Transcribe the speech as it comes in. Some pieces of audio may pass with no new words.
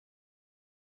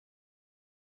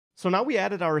So now we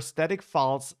added our static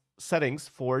files settings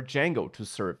for Django to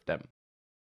serve them.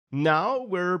 Now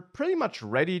we're pretty much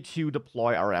ready to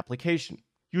deploy our application.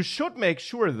 You should make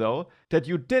sure though that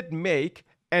you did make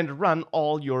and run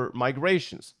all your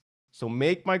migrations. So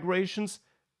make migrations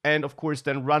and of course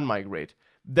then run migrate.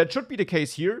 That should be the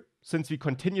case here since we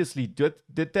continuously did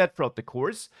that throughout the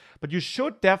course, but you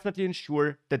should definitely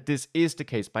ensure that this is the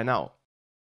case by now.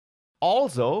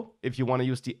 Also, if you want to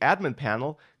use the admin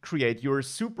panel, create your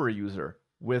super user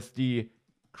with the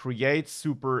create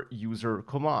super user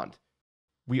command.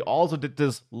 We also did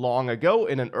this long ago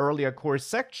in an earlier course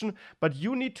section, but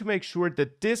you need to make sure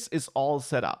that this is all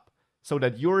set up so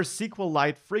that your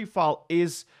SQLite free file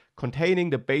is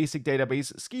containing the basic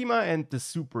database schema and the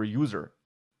super user.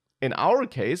 In our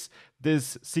case,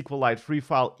 this SQLite free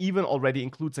file even already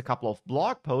includes a couple of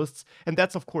blog posts, and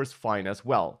that's of course fine as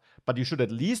well. But you should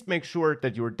at least make sure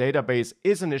that your database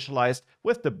is initialized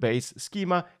with the base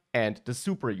schema and the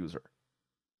super user.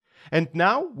 And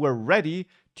now we're ready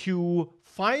to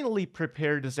finally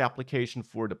prepare this application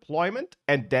for deployment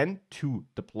and then to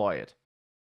deploy it.